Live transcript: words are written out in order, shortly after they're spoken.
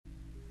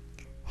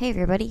Hey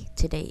everybody,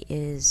 today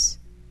is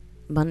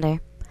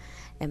Monday,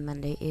 and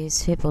Monday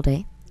is Fable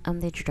Day. I'm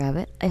the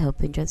Rabbit. I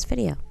hope you enjoyed this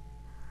video.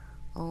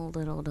 Oh,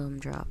 little dumb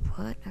drop.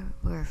 What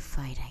we're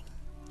fighting?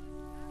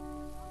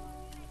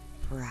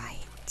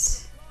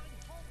 Right.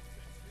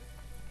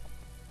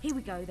 Here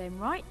we go then,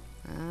 right?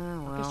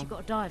 Oh, well. I guess you've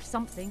got to die of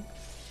something.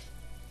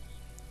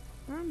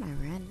 Where am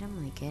I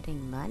randomly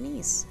getting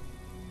monies?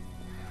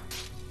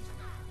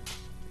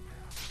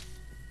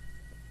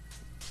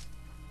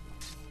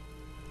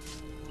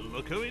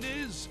 Look who it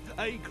is!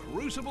 A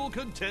crucible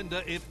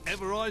contender if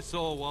ever I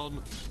saw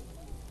one.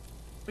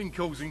 Been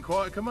causing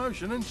quite a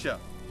commotion, ain't ya?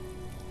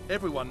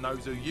 Everyone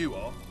knows who you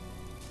are.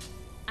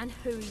 And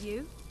who are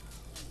you?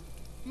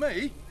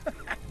 Me?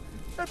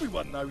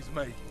 Everyone knows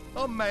me.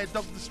 I'm Mad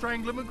Dog the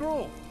Strangler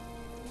McGraw.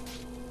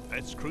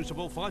 Best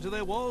crucible fighter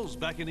there was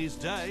back in his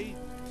day.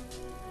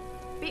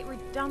 Bit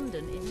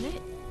redundant, isn't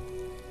it?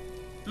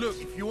 Look,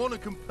 if you want to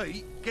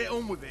compete, get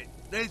on with it.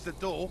 There's the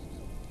door.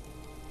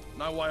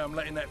 No way I'm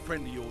letting that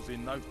friend of yours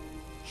in, though.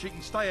 She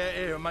can stay out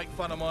here and make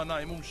fun of my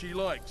name all she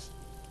likes.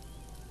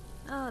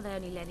 Oh, they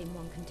only let in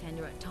one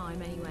contender at a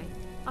time anyway.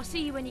 I'll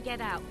see you when you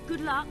get out. Good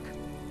luck.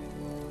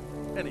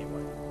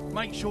 Anyway,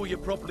 make sure you're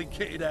properly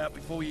kitted out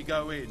before you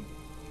go in.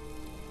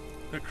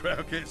 The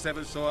crowd gets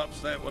ever so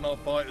upset when our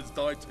fighters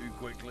die too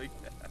quickly.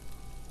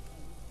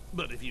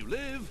 But if you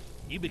live,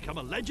 you become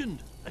a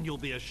legend, and you'll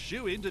be a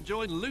shoo-in to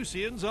join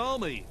Lucian's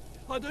army.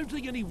 I don't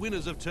think any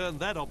winners have turned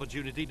that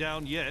opportunity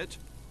down yet.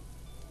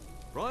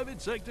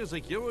 Private sector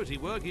security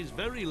work is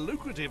very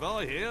lucrative,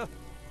 I hear.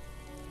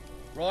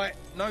 Right,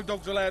 no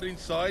dogs allowed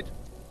inside.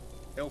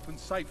 Health and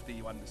safety,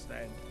 you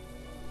understand.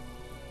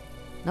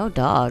 No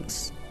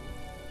dogs.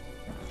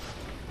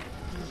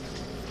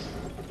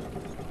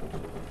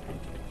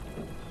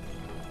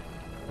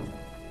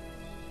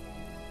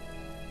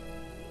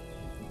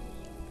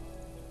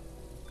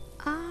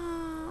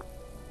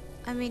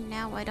 I mean,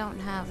 now I don't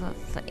have a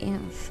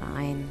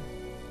fine.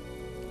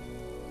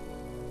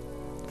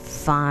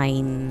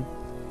 Fine.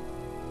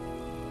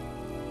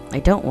 I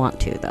don't want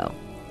to, though.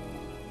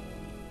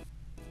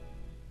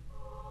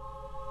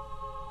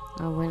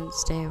 On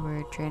Wednesday,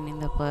 we're draining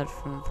the blood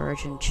from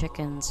virgin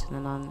chickens, and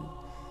then on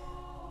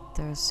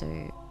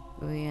Thursday,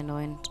 we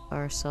anoint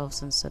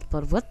ourselves instead of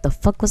blood. What the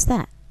fuck was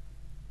that?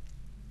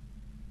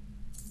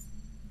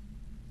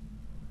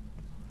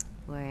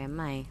 Where am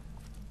I?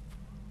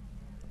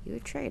 You a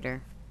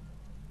traitor?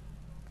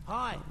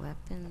 Hi. A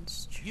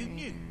weapons trader. You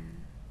knew.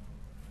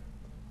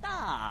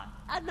 Ah,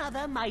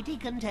 another mighty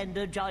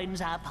contender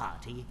joins our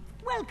party.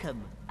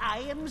 Welcome. I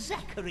am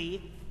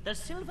Zachary, the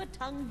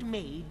silver-tongued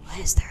mage. Why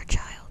is there a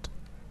child?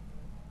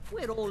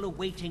 We're all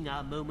awaiting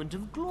our moment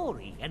of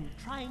glory and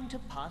trying to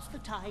pass the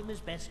time as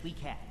best we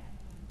can.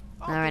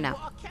 Not right now.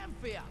 What I can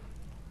for you.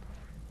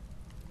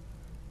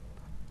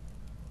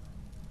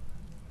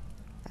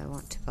 I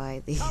want to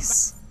buy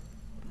these.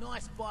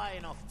 Nice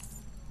buying off.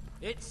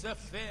 It's a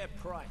fair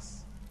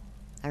price.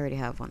 I already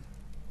have one.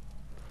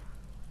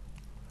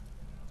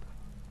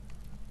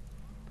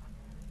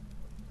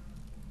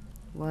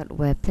 What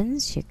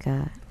weapons you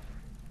got?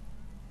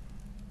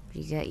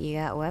 You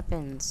got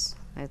weapons.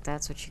 Like,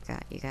 that's what you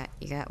got.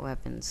 You got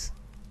weapons.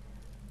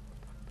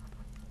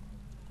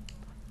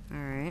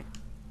 Alright.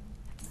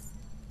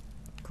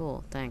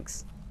 Cool,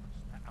 thanks.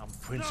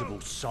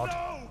 Unprincipled sod.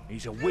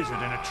 He's a wizard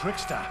and a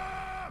trickster.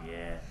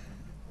 Yeah.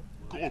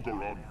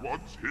 Gorgoron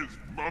wants his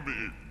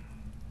mummy.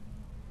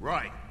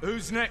 Right,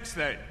 who's next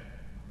then?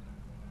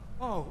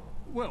 Oh,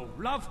 well,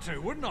 love to,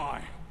 wouldn't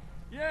I?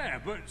 Yeah,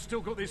 but still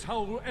got this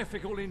whole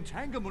ethical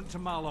entanglement to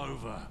mull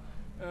over.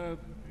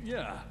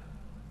 Yeah.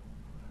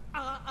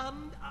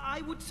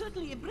 I would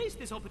certainly embrace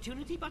this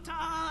opportunity, but,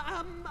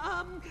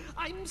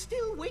 I'm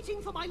still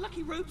waiting for my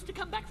lucky robes to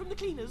come back from the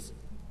cleaners.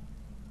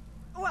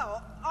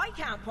 Well, I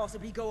can't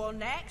possibly go on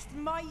next.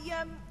 My,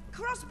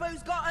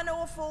 crossbow's got an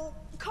awful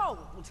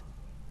cold.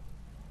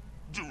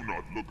 Do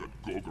not look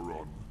at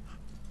Gorgoron.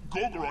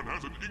 Gorgoron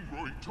has an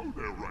ingrowing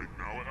toenail right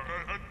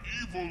now, an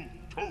evil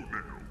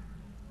toenail.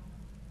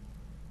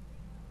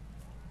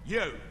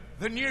 You,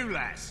 the new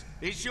lass.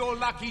 It's your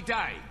lucky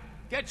day.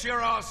 Get your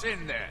ass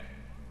in there.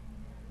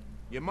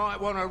 You might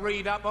want to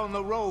read up on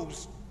the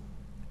rules.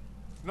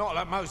 Not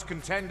that most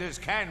contenders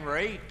can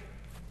read.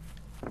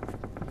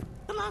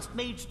 The last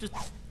mage to...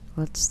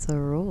 What's the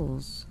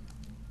rules?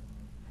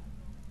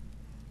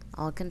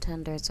 All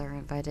contenders are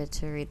invited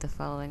to read the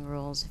following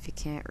rules. If you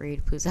can't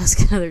read, please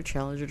ask another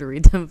challenger to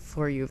read them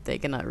for you if they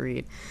cannot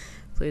read.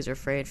 Please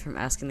refrain from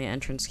asking the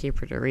entrance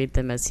keeper to read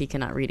them as he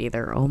cannot read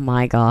either. Oh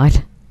my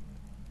god.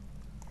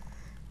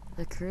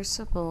 The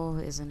Crucible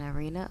is an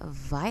arena of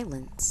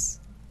violence,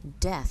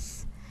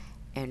 death,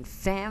 and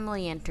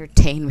family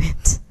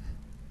entertainment.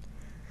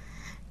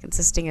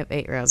 Consisting of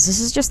 8 rounds.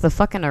 This is just the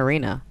fucking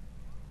arena.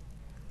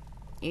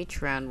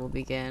 Each round will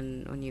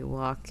begin when you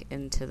walk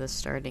into the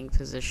starting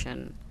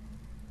position.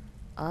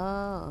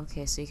 Oh,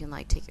 okay, so you can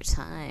like take your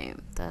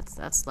time.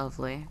 That's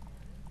lovely.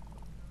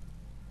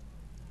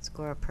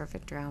 Score a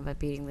perfect round by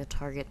beating the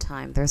target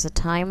time. There's a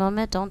time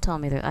limit? Don't tell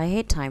me that. I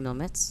hate time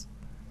limits.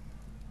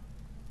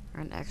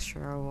 Earn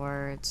extra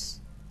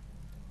rewards.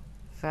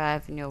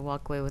 5, and you'll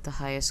walk away with the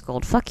highest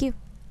gold. Fuck you.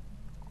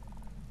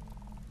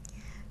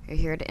 You're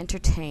here to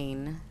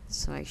entertain,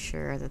 so make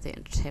sure that the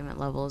entertainment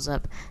level is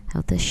up.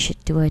 How the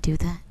shit do I do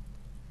that?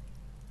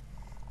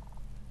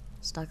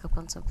 Stock up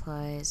on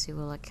supplies. You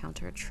will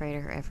encounter a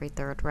trader every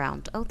 3rd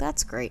round. Oh,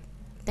 that's great.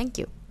 Thank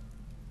you.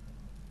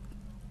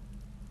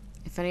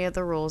 If any of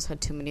the rules had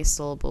too many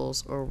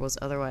syllables or was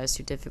otherwise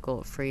too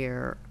difficult for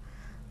your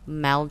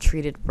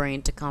maltreated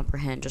brain to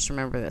comprehend, just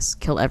remember this.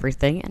 Kill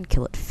everything and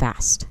kill it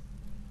fast.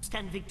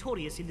 Stand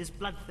victorious in this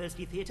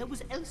bloodthirsty theater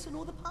was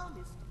Elsinore the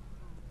palmist.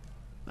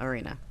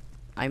 Arena.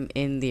 I'm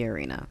in the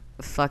arena.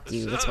 Fuck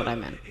you, that's what I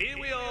meant. Here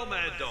we are,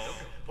 Mad Dog.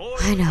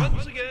 I know.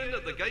 Once again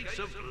at the gates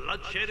of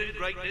bloodshed and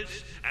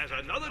greatness as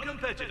another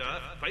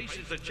competitor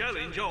faces the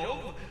challenge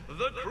of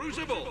the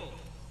Crucible.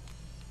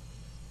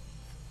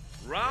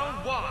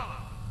 Round 1.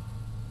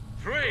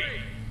 3,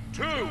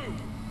 2,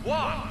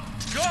 1,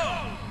 go!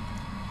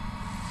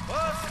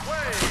 First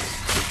wave!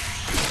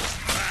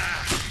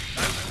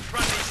 Those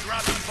cruddy,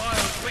 grubby,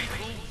 vile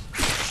people.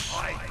 I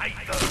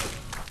hate them.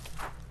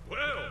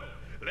 Well,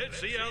 let's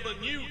see how the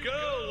new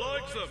girl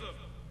likes them.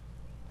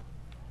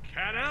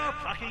 Can our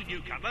plucky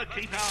newcomer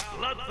keep our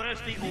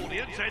bloodthirsty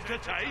audience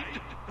entertained?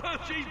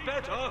 She's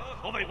better,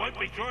 or they won't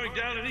be throwing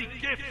down any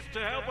gifts to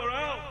help her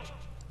out.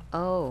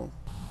 Oh.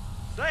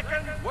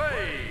 Second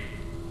wave.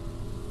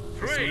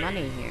 There's 3,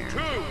 money here. 2,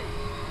 1,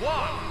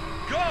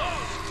 go!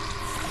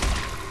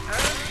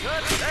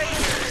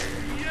 Entertainment!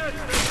 Yes,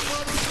 there's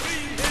one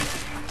free hit.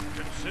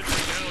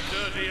 Considering how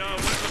dirty our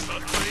weapons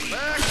must be.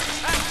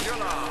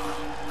 Spectacular!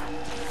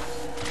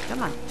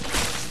 Come on.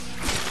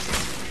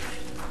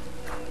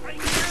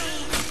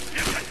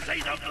 You can see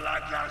the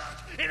bloodlust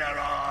in her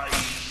eyes.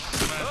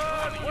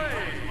 Third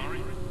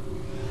wave.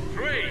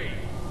 3,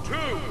 2,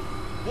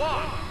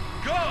 1,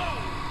 go!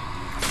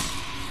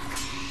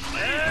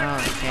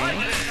 Okay.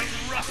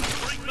 Rough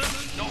treatment.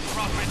 Not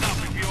rough enough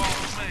if you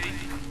ask me.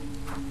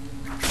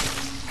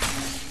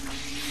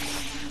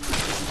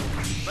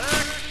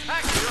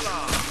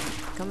 Spectacular!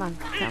 Come on,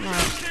 come on.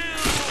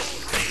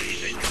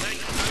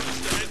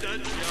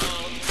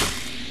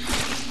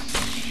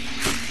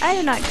 I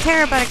do not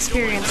care about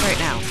experience right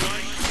now.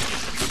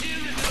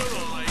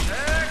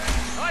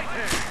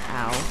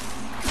 Ow.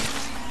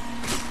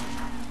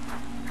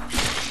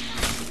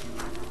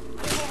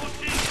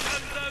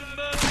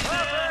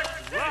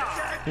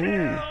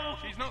 Ooh.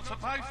 She's not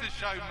supposed to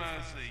show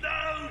mercy.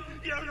 No,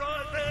 you're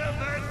right there,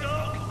 Mad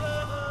Dog.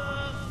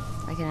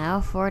 I can now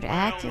afford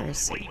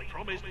accuracy. We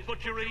promised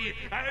butchery,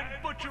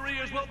 and butchery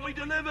is what we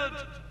delivered.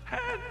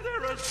 And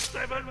there are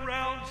 7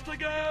 rounds to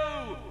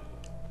go.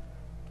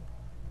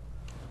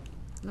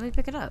 Let me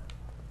pick it up.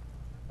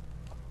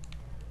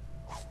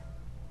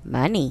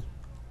 Money.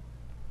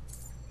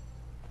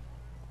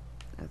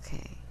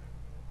 Okay.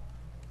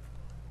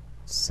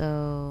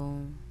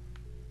 So...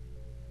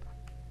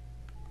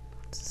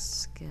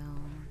 skill.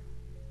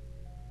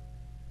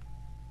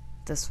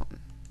 This one.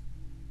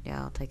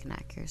 Yeah, I'll take an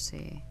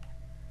accuracy.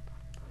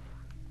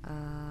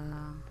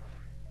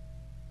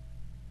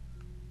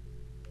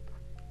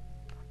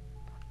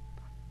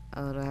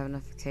 Oh, do I have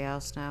enough for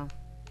chaos now?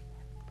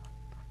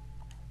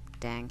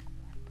 Dang.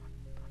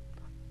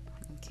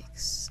 Okay.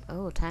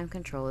 Oh, time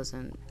control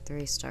isn't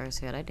 3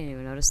 stars yet. I didn't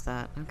even notice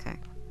that. Okay.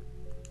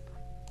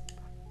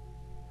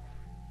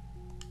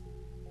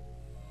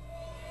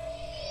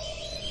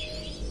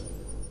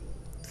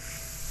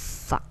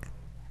 Fuck.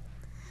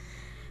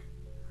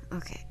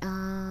 Okay,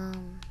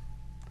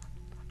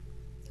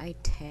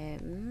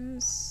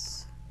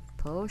 items.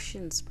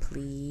 Potions,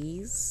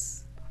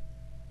 please.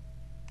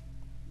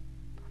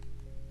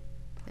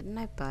 Didn't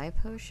I buy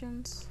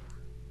potions?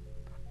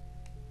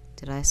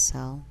 Did I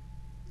sell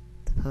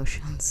the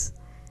potions?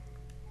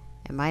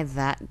 Am I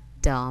that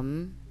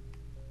dumb?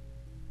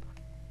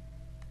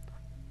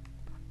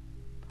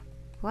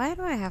 Why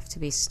do I have to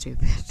be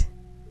stupid?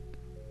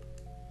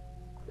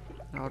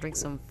 I'll drink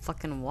some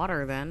fucking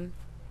water then.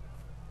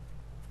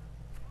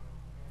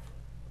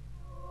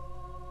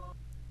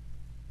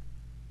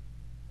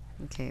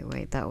 Okay,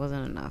 wait, that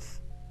wasn't enough.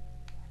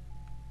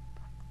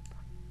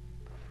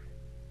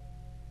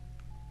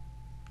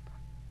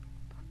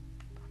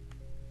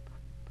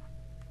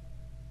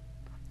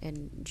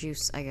 And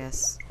juice, I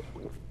guess.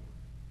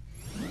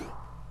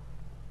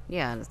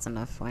 Yeah, that's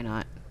enough. Why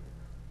not?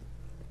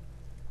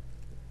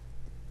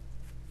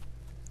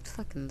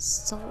 Fucking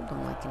sold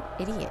him like an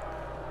idiot.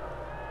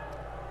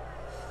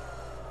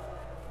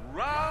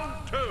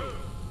 Round 2.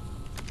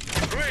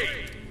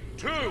 3,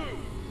 2,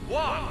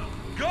 1,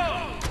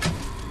 go!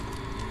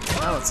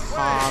 Oh, it's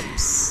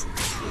Hobbs.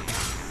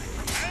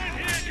 And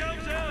here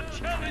comes our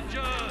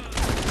challenger,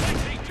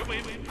 waiting to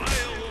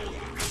impale.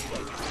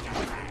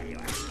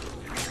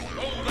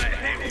 Oh, the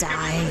heavy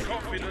Die.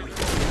 confidence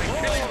and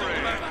killing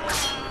them back.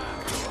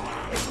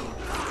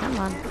 Come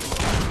on.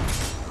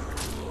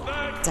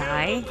 That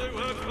Die. will do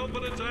her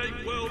confidence a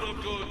world of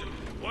good.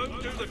 Won't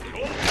do the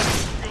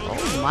corpse good.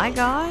 Oh my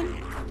god.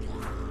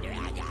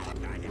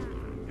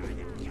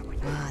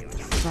 What the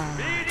fuck?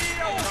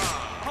 Mediocre.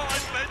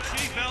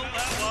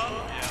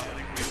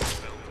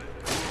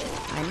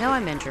 know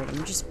I'm injured.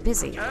 I'm just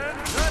busy. It's a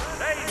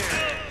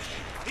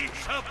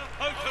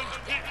potent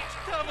hit.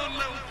 Come on,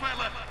 little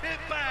fella. Hit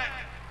back.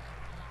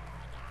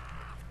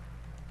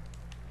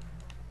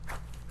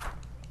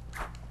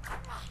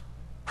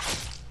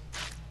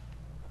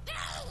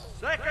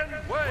 Second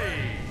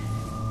wave.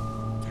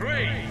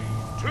 3,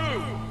 2,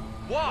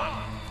 1,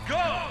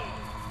 go!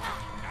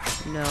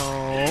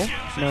 No.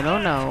 No,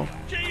 no, no.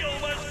 She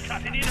almost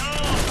cutting it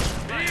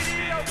off.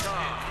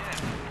 Mediocre.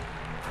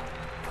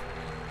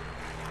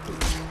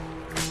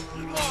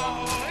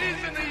 Oh,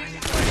 isn't he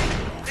sweet?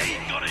 He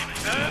got him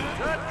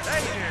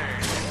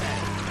entertaining.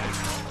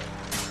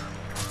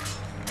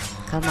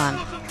 Come on.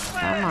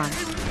 Come on. He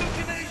was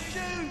looking at his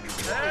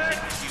shoes.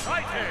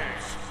 Exciting.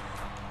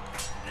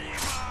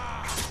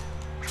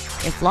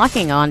 If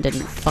locking on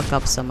didn't fuck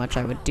up so much,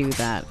 I would do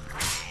that.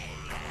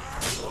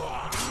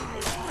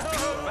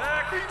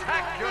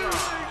 Spectacular.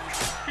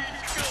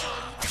 He's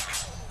gone.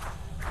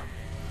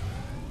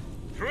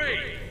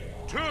 3,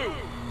 2,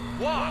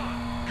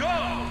 1, go!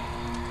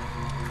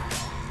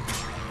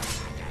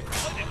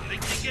 I didn't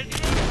think she'd get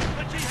through,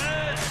 but she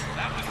has.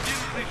 That was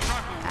beautifully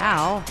tackled.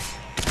 Ow.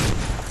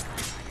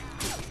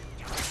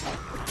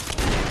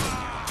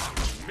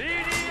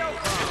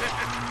 Mediocre.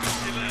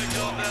 She let her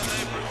go down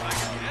there for a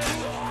second, yes.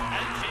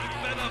 And she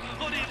better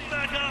put it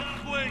back up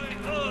quick.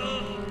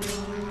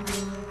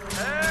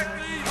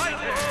 Exciting.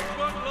 The horse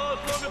won't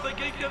last long if they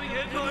keep getting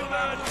hit like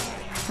that.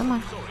 Come on.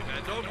 Sorry,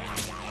 man dog.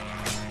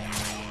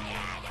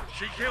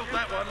 She killed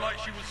that one like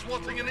she was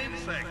swatting an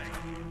insect.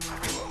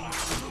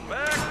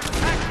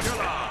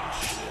 Spectacular.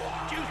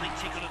 Do you think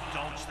she could have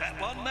dodged that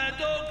one, Mad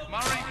Dog?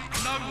 Murray,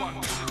 no one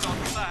could have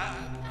done that.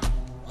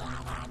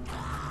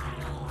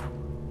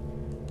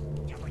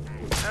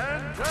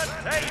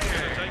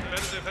 Entertaining. Take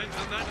better defense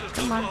than that to stop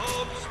Come the on.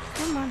 Hobbs.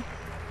 Come on.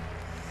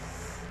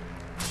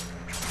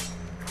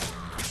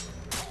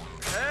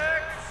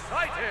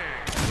 Exciting.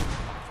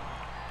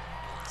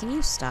 Can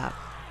you stop?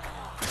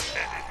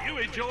 And if you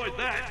enjoyed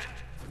that,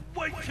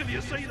 wait till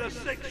you see the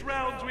 6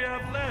 rounds we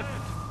have left.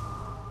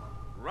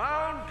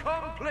 Round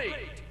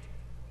complete.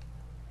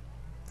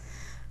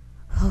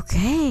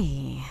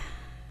 Okay.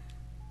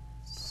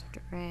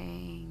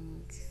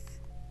 Strength.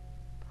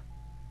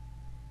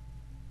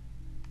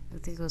 I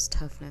think it was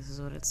toughness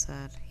is what it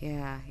said.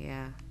 Yeah,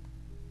 yeah.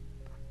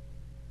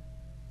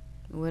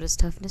 What does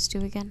toughness do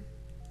again?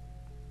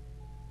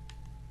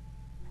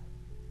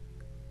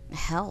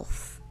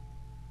 Health.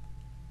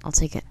 I'll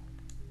take it.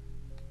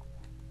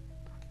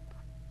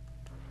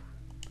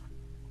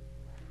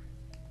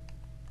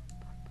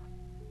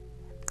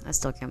 I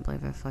still can't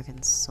believe I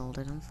fucking sold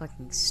it. I'm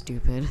fucking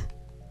stupid.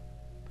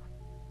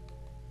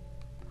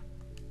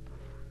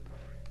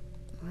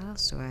 What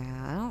else do I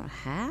have? I don't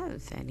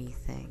have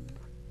anything.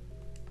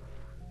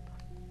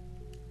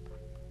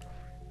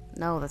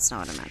 No, that's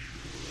not what I meant.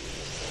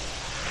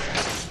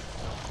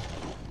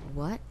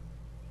 What?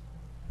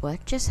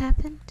 What just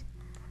happened?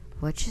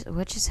 What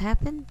just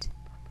happened?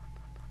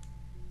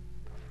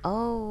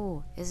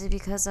 Oh, is it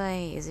because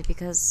I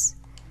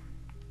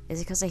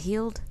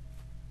healed?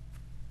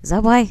 Is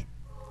that why?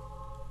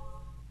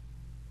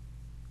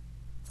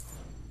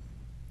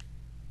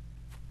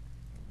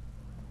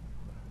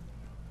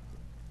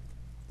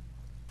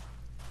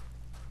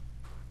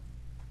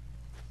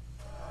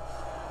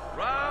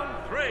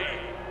 Round 3.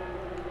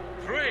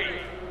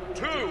 3,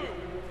 2,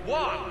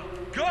 1,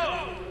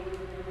 go!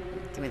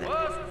 Give me that.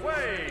 First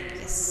wave.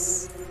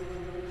 Yes.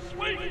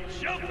 Sweet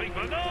jumping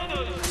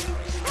bananas.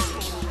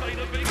 Total state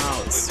of being Oh,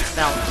 with this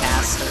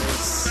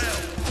spellcasters.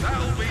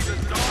 That'll be the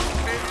Dark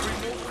Kid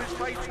Remorseless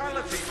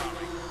Fatality,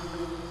 Murray.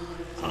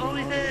 Oh,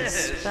 yes.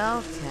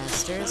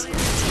 Spellcasters.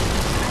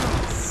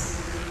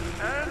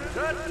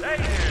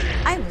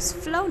 Entertaining. I was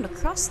flown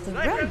across the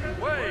room. Second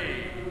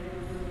wave.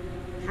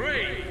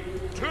 3,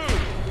 2,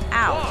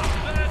 Ow.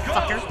 1.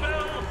 Fucker.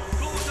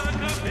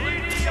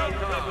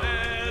 Mediocre.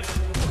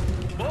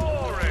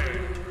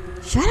 Boring.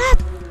 Shut up!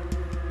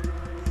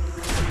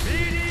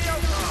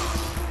 Mediocre.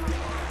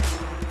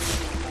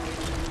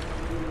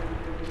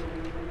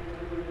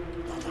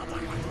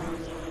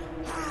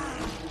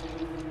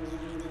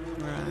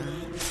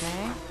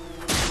 Okay.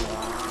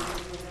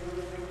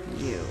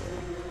 You.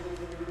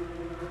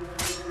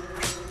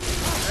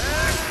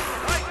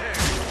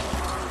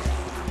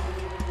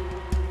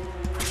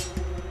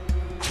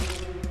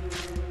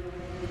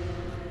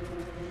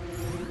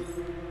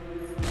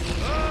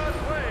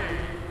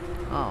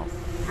 Oh,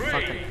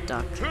 fuck a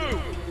duck. 2,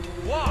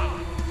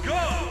 1,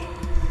 go!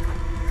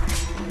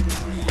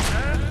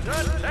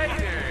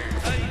 Entertaining.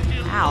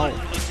 Ow.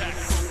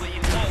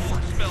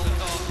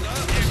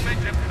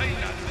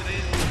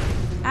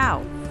 Ow.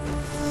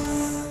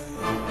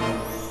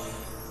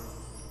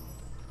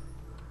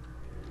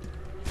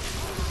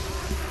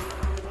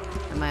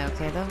 Am I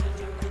okay though?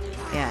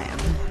 Yeah, I am.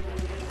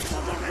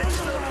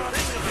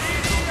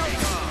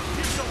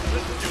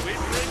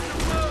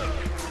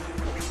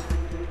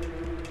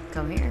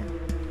 Come here.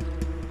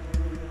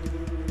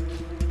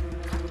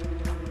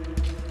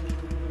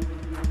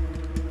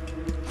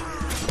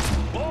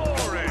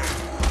 Boring.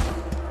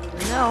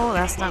 No. No,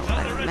 that's not what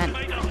I meant.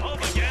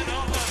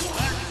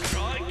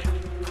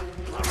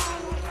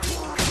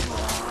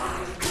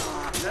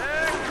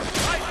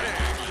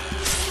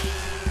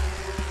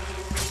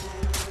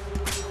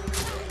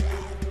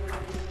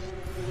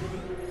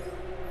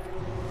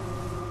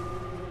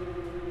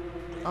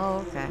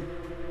 Oh, okay.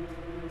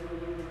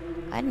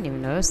 I didn't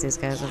even notice these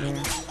guys over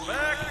here.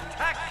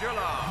 Spectacular!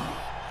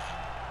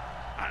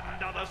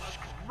 Another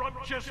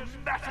scrumptious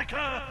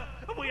massacre!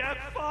 And we have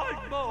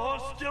 5 more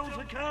still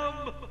to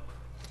come!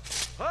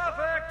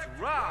 Perfect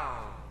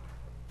round!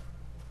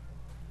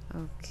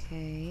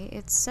 Okay,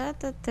 it said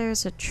that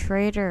there's a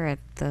traitor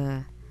at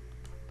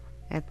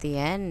the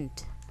end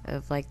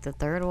of like the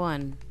third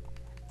one.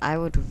 I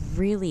would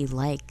really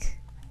like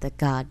the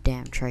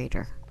goddamn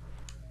traitor.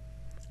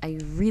 I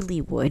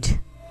really would.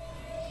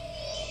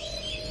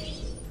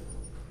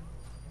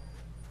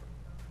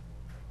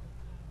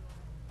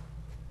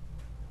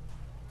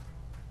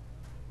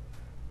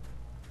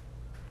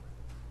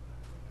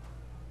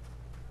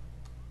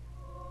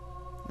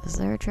 Is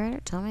there a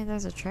traitor? Tell me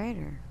there's a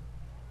traitor.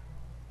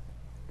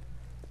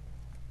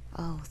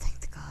 Oh, thank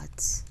the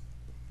gods.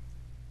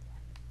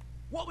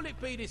 What will it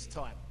be this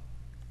time?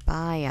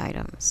 Buy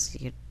items,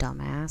 you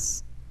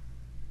dumbass.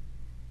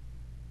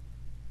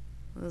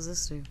 What does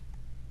this do?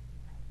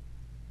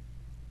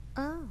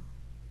 Oh.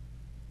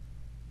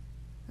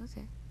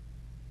 Okay.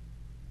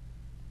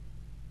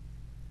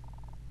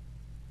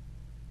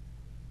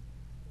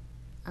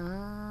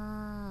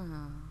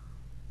 Ah.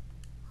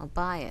 I'll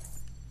buy it.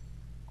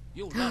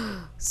 You'll love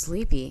it.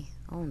 Sleepy.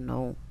 Oh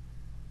no.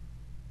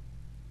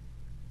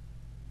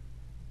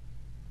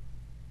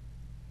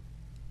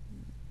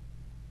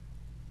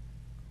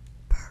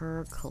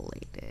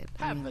 Percolated.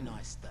 Have a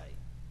nice day.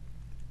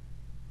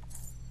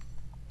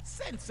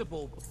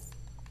 Sensible.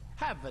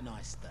 Have a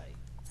nice day.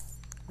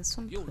 This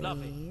one, You'll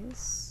love it.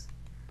 please.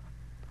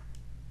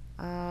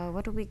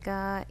 What do we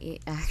got?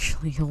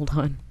 Actually, hold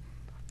on.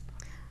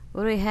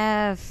 What do we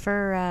have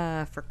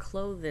for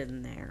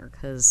clothing there?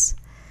 Cause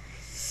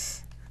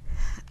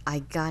I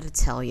gotta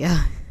tell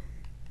ya.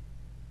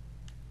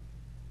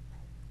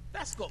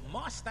 That's got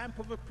my stamp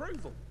of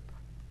approval.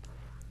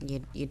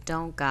 You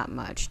don't got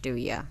much, do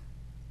ya?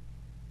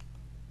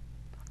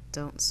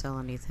 Don't sell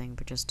anything,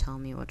 but just tell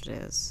me what it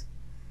is.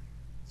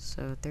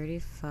 So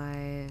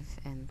 35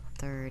 and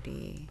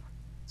 30.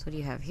 So what do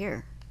you have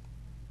here?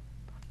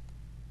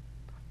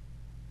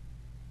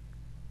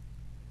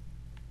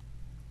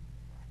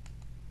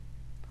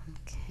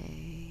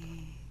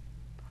 Okay.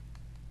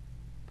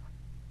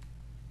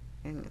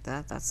 And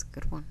that's a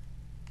good one.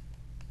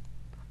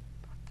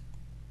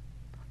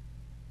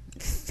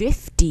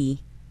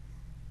 50?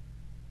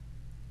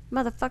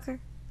 Motherfucker.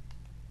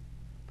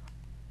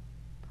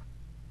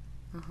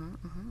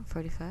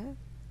 45?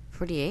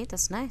 48?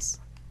 That's nice.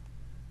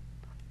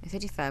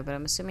 55, but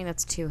I'm assuming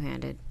that's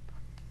two-handed.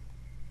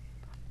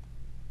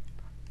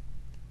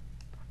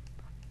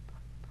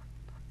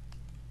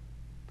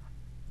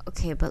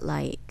 Okay, but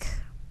like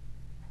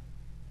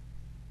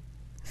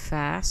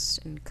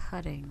fast and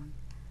cutting.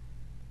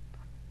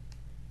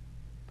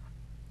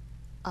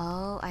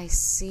 Oh, I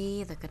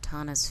see. The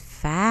katana's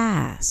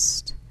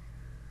fast.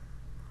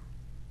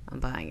 I'm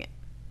buying it.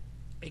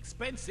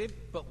 Expensive,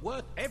 but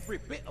worth every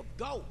bit of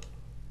gold.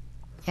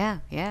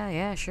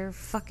 Yeah, sure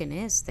fucking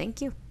is.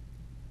 Thank you.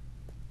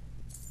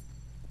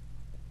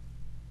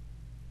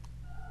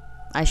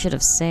 I should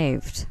have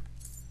saved.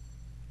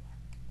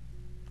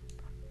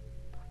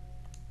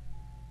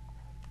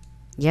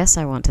 Yes,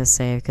 I want to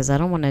save, because I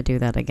don't want to do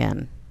that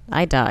again.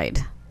 I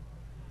died.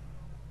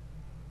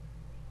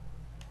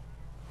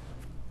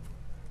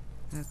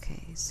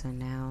 Okay, so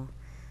now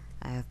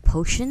I have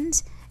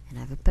potions, and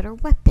I have a better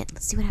weapon.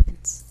 Let's see what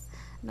happens.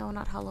 No,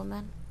 not Hollow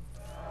Men.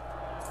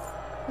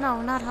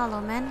 No, not Hollow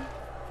Men.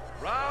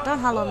 Don't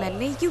Hollow Men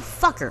me, you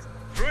fucker.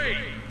 3,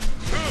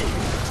 2,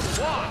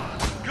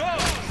 1, go!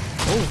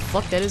 Oh,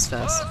 fuck, that is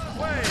fast.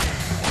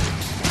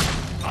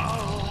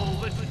 Oh,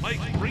 this make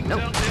brings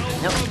Nope, out the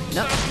old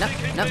nope.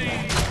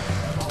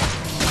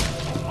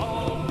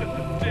 of the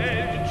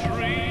dead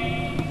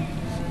trees.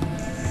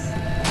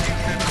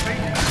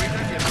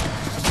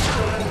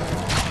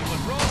 I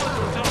would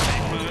rather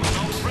die first,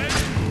 old friend.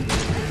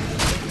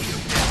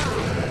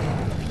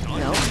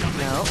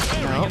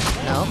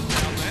 No.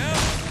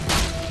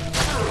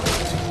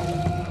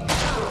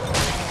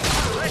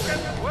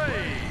 Second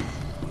wave.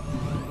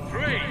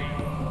 3,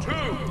 2,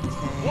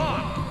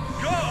 1,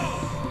 go!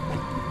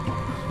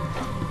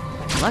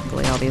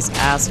 Luckily, all these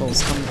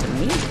assholes come to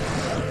me. I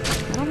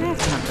don't have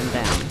to hunt them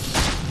down.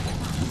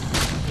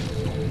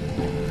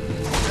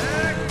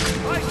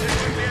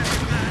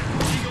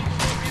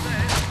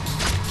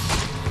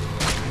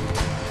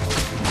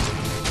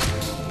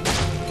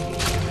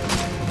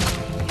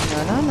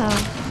 No.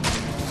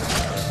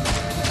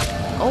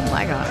 Oh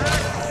my god.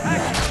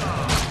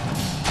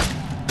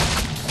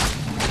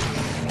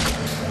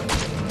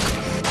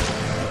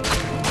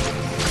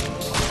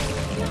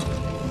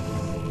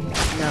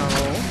 No.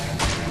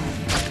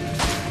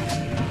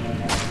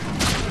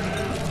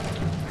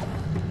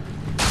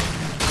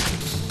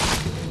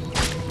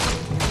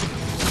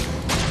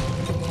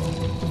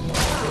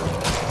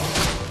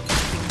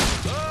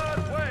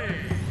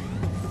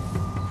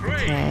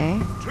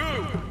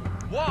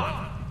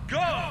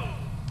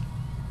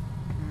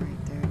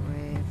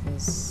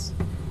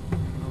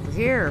 over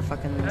here,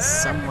 fucking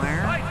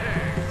somewhere.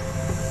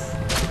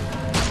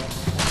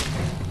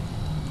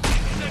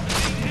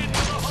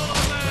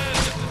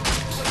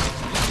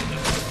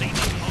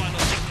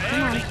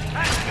 Come on.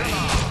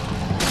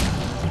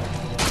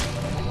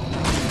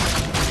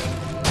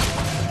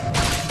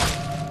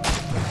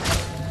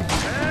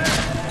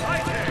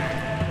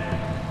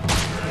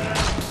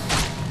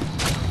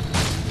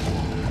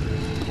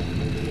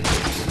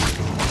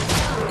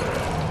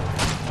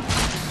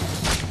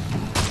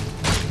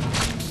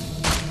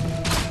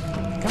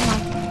 Come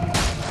on.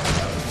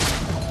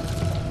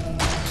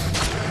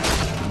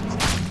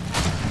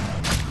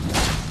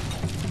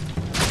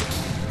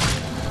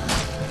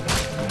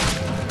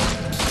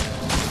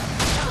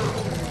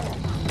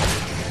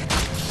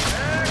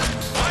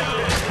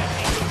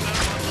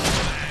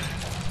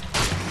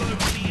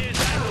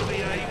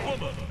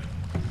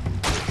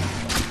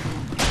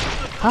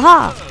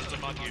 Haha!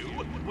 Among you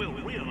will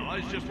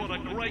realize just what a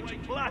great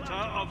platter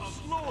of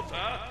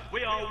slaughter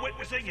we are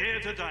witnessing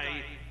here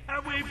today.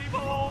 And we've 4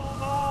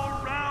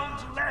 more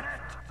rounds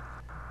left.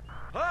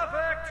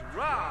 Perfect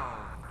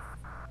round.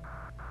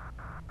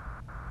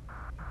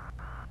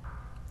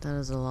 That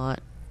is a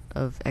lot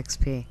of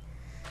XP.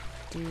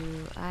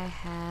 Do I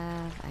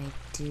have... I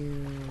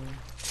do...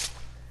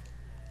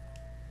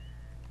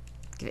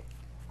 Give it...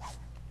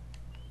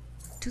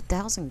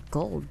 2,000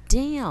 gold.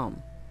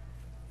 Damn!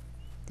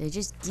 They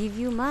just give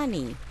you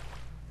money.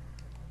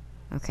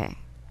 Okay.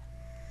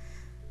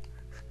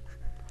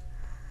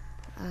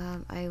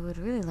 I would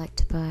really like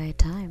to buy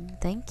time.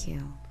 Thank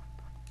you.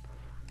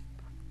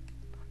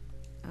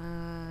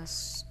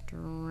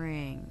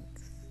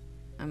 Strength.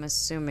 I'm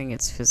assuming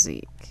it's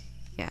physique.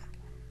 Yeah.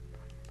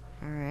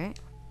 Alright.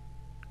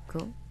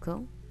 Cool,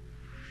 cool.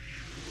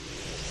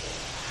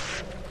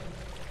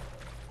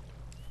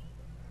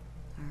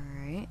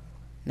 Alright.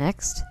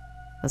 Next.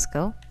 Let's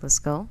go. Let's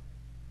go.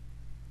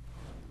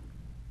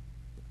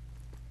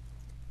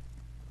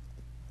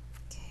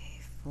 Okay,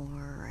 4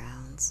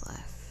 rounds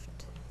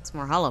left. It's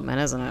more Hollow Men,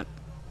 isn't it?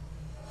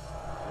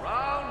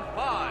 Round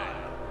 5.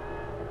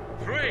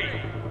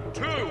 3,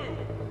 2,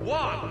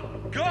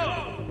 1, go!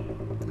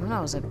 Oh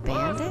no, is it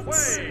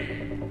bandits?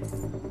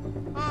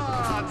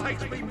 Ah,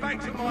 takes me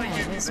back to my Yeah, it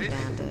youth. is This.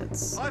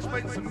 bandits. I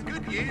spent some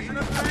good years in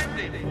a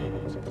bandit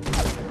force.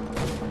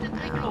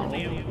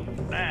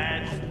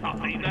 Bad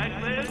puppy back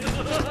then.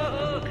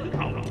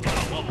 Come on,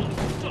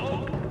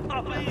 dog,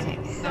 puppy. Okay,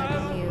 how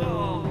do you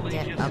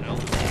get up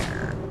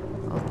there?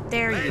 Oh,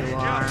 there you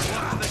are. Just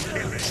watch the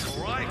killing,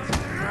 all right?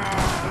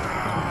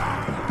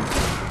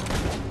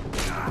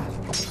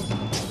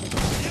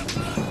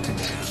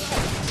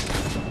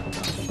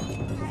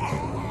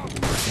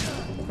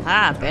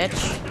 Ha,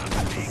 bitch.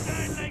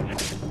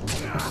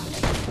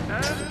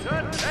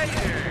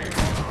 Entertaining.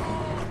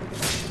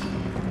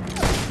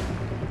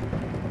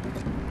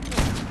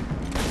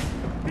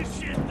 This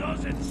shit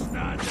doesn't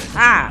stand it.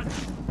 Ha!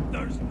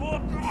 There's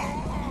more.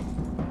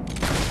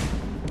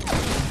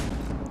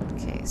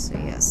 Okay, so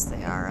yes,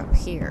 they are up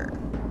here.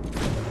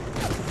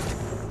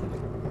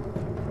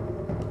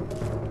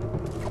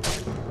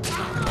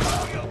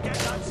 You'll get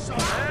that son.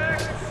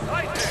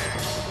 Exciting.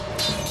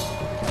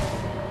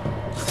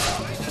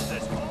 Why does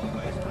this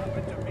always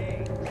happen to me?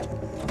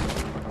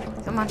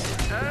 Come on.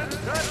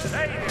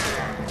 Entertaining.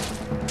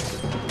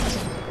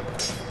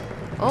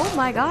 Oh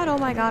my god, oh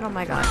my god, oh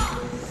my god.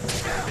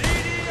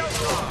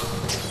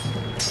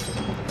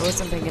 I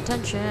wasn't paying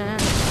attention.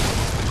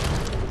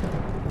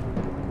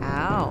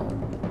 Ow.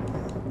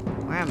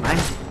 Where am I?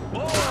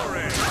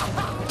 Boring.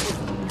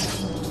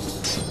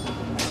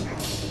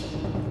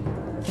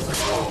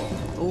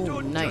 Oh,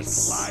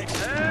 nice.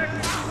 Exciting.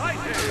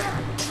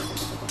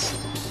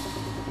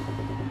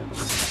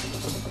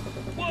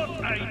 What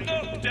a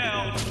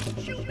knockdown.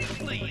 She'll be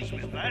pleased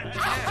with that.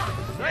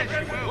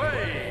 Second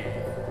wave.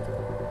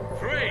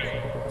 3,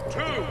 2,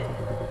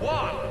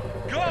 1,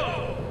 go!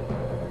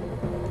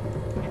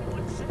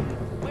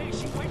 Where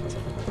she went?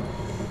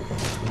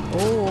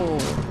 Oh.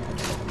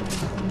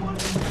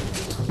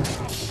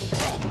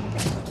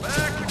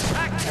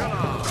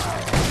 Spectacular!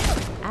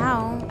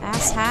 Ow,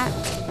 ass hat.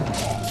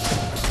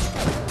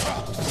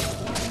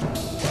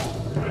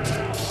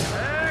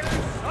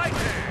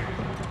 Exciting!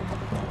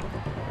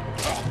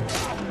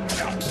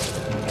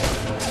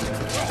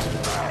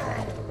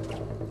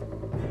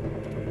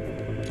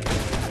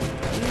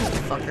 You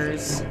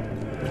fuckers.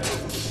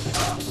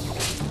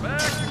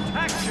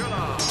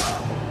 Spectacular!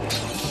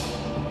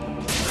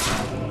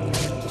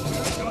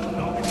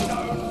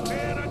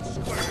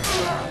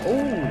 Oh.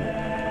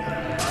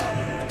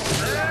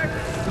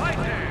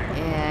 Exciting!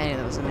 Yeah, I knew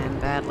that was a man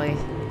badly.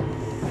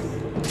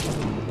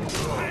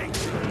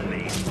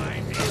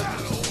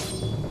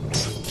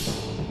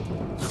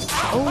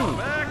 Oh.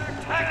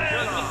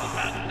 Spectacular!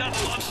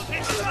 Another one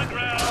hits the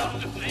ground.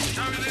 He's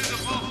showing you the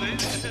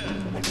bosses.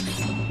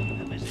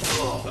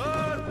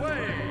 Third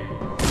wave.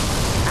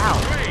 Ow.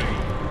 3,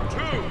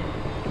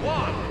 2,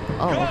 1.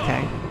 Oh, go!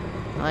 okay.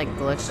 I like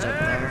glitched up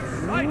there.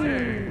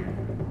 Exciting!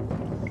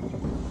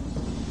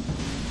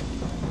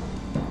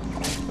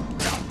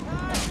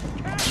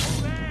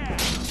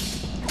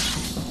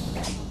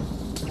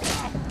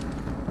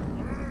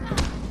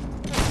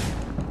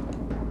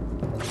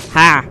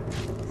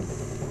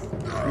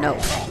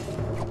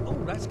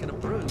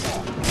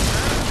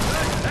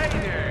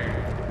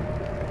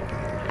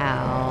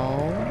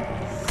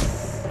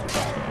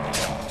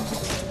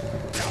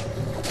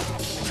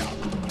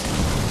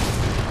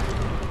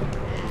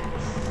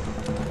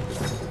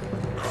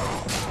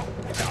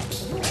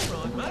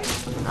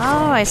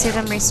 I see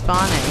them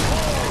respawning.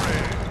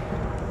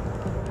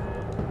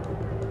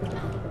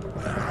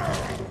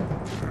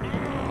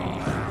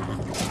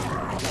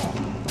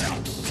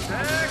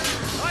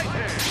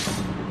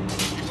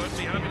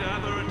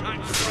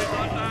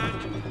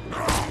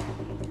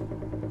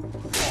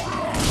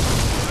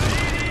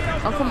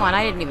 Oh, come on,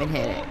 I didn't even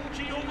hit it.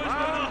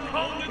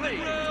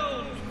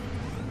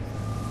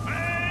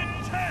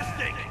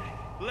 Fantastic!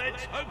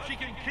 Let's hope she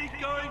can keep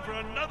going for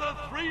another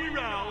 3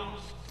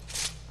 rounds.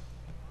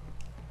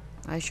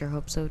 I sure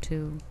hope so,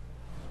 too.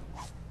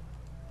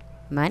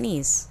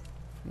 Monies.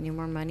 Any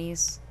more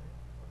monies?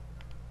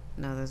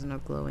 No, there's no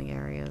glowing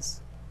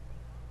areas.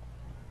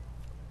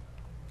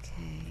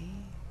 Okay.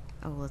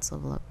 Oh, let's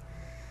level up.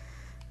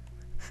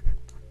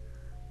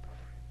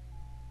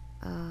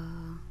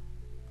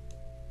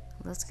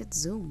 Let's get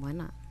zoom. Why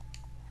not?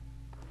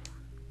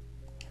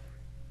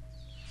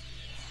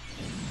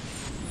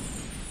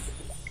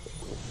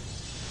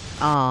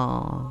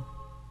 Oh.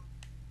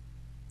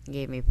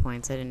 Gave me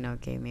points. I didn't know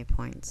it gave me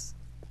points.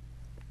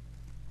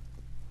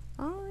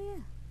 Oh,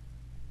 yeah.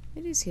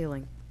 It is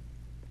healing.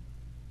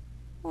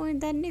 Oh, ain't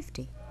that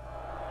nifty?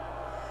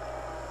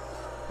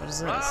 What is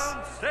this?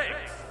 Round 6.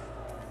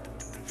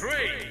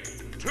 3,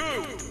 2,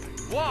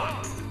 1,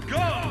 go!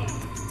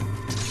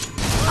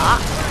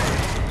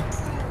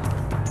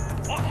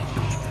 Watch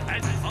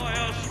as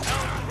fire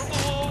spouts from the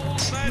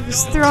walls and He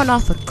was thrown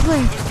off a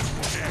cliff.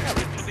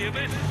 into the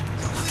abyss.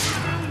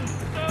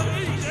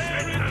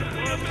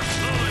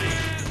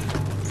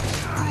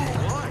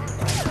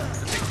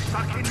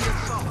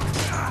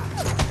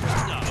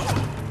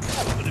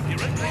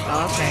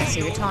 Okay, so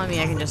you're telling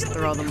me I can just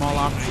throw them all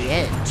off the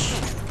edge.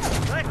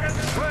 Second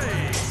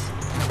phase.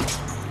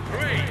 3,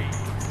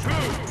 2,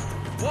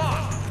 1,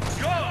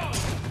 go!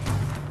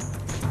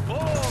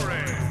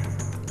 Boring.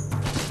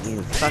 You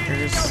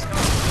fuckers.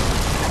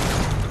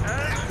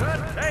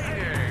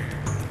 Entertaining.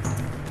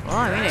 Well, I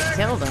mean, it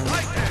killed him.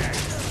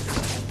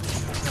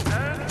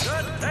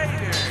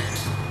 Entertaining.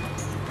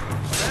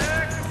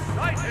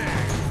 Exciting.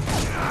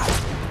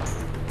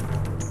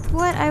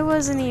 What? I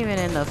wasn't even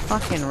in the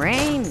fucking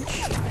range.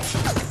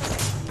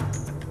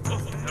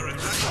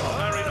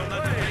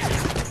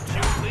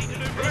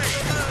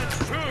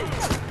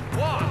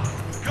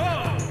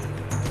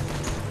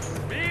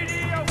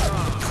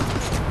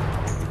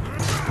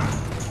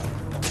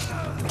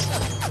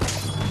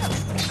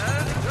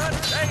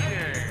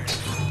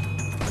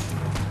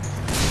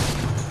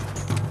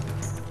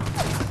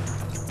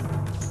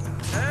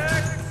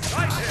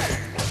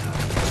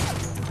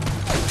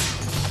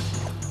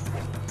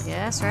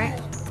 Yeah, that's right.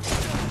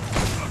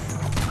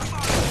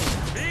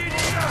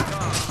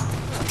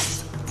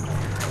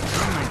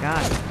 Oh my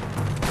god.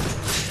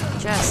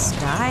 Just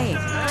die.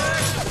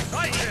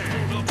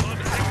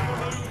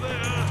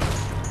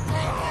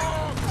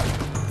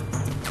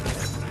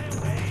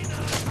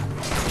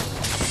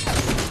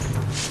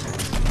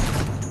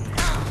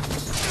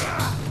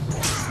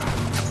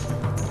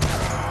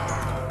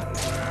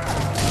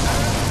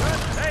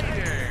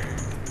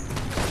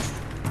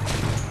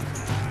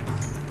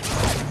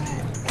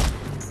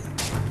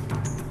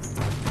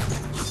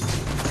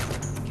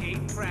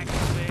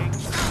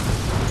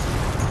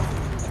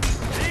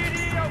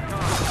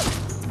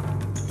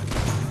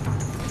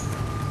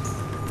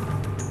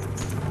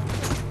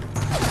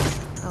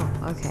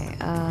 Okay,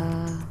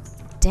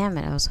 damn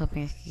it, I was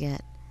hoping I could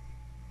get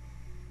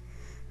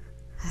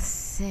a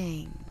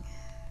thing.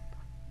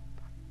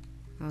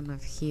 I don't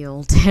have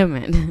heal, damn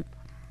it.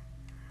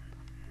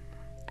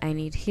 I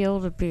need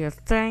heal to be a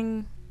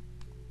thing.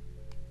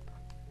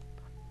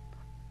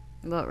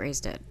 Well, Ray's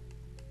dead.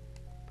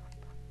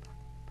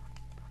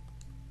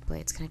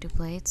 Blades, can I do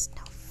blades?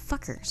 No,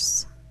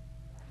 fuckers.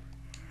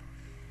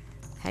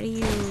 How do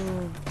you...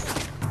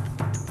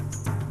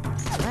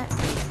 let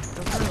me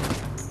through?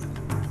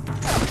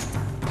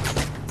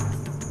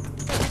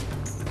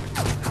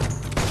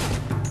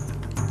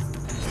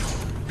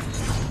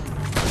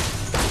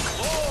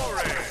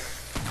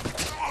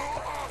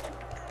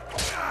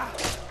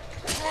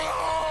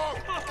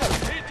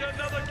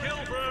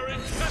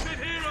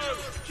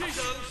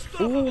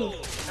 Ooh.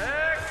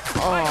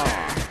 Oh.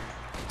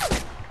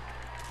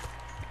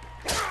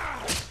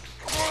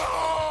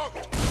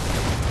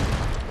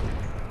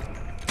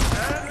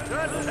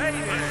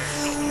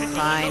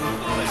 Fine.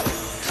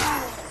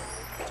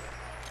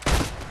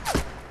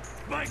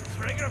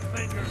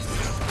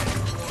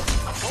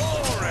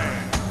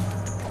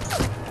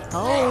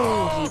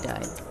 Oh, he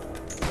died.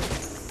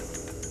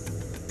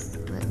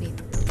 Let me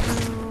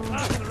through.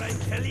 After I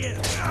kill you.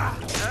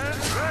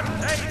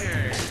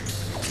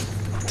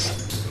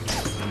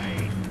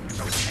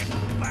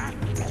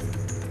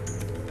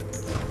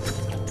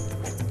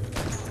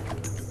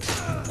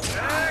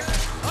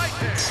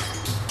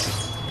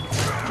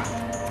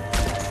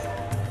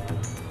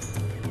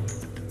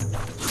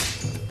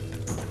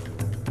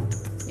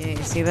 Yeah,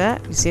 you see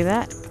that? You see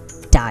that?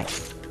 Die.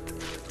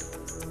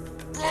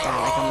 Die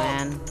like a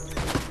man.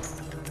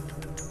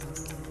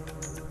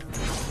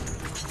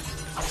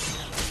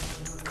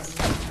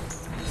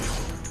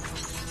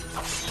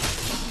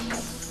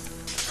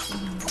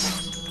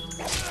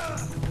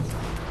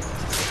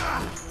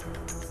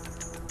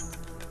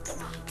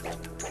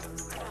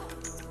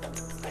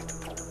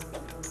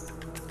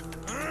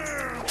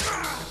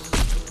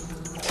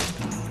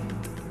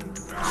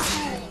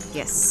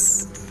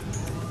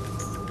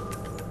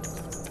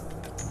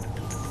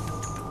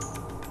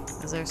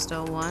 Is there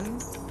still one?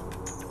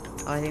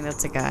 Oh, I think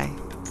that's a guy.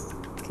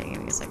 Okay,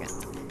 give me a second.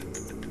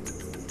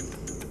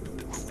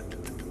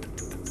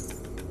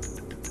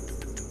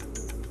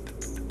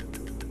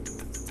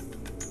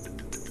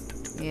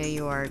 Yeah,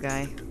 you are a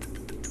guy.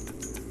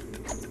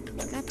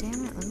 God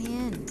damn it, let me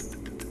in.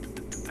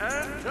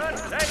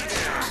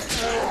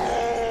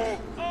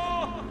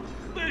 Oh,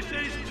 this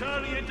is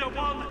turning into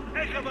one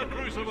heck of a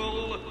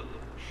crucible.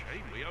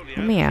 Shame we only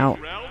Let me have out.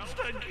 2 rounds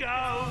to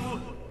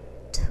go.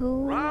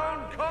 2.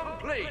 Round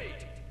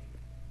complete.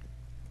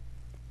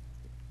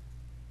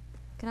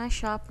 Can I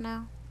shop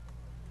now?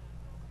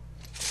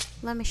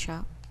 Let me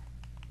shop.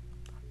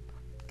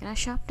 Can I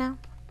shop now?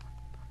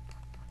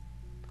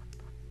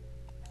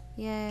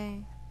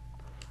 Yay.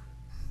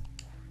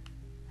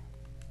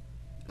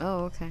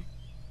 Oh, okay.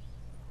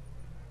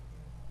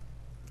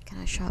 Can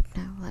I shop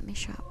now? Let me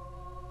shop.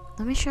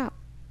 Let me shop.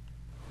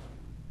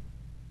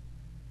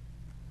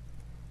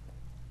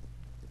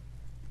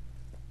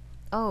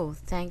 Oh,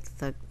 thank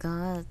the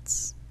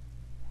gods.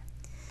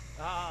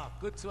 Ah,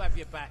 good to have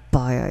you back.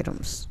 Buy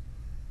items.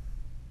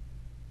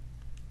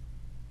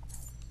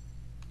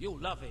 You'll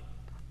love it.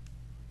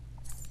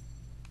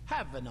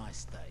 Have a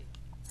nice day.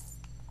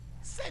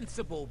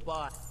 Sensible,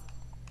 but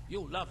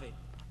you'll love it.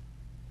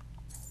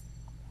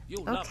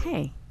 You'll love it.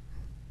 Okay.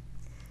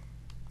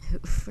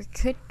 We're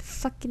good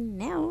fucking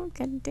now.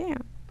 God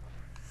damn.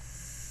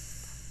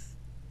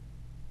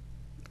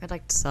 I'd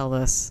like to sell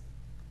this.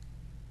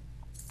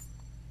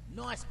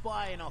 Nice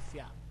buying off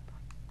ya.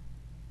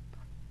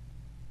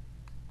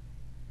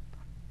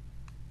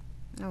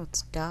 Oh,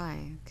 it's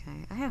dye.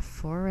 Okay. I have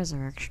 4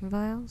 resurrection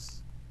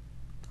vials.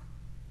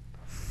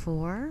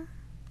 4?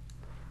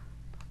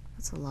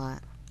 That's a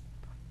lot.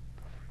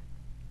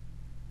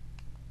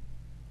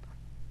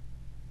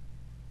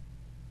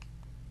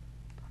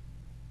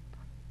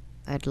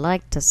 I'd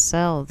like to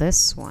sell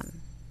this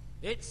one.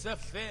 It's a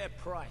fair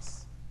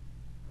price.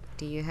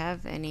 Do you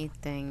have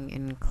anything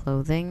in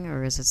clothing,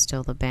 or is it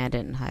still the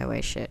bandit and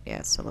highway shit? Yeah,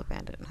 it's still the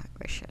bandit and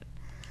highway shit.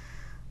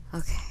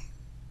 Okay.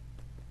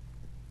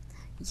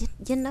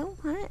 You know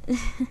what?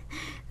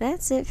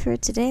 That's it for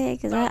today,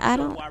 because I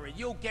don't worry,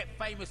 you'll get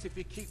famous if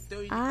you keep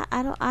doing it.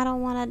 I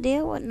don't want to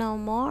deal with no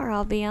more,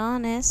 I'll be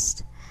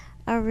honest.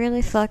 I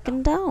really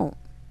fucking don't.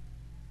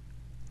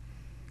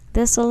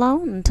 This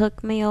alone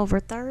took me over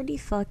 30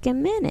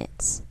 fucking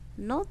minutes.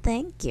 No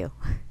thank you.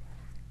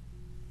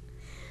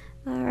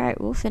 Alright,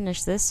 we'll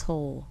finish this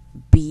whole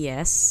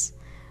BS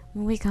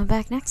when we come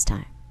back next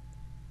time.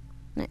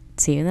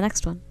 See you in the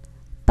next one.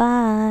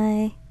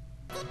 Bye.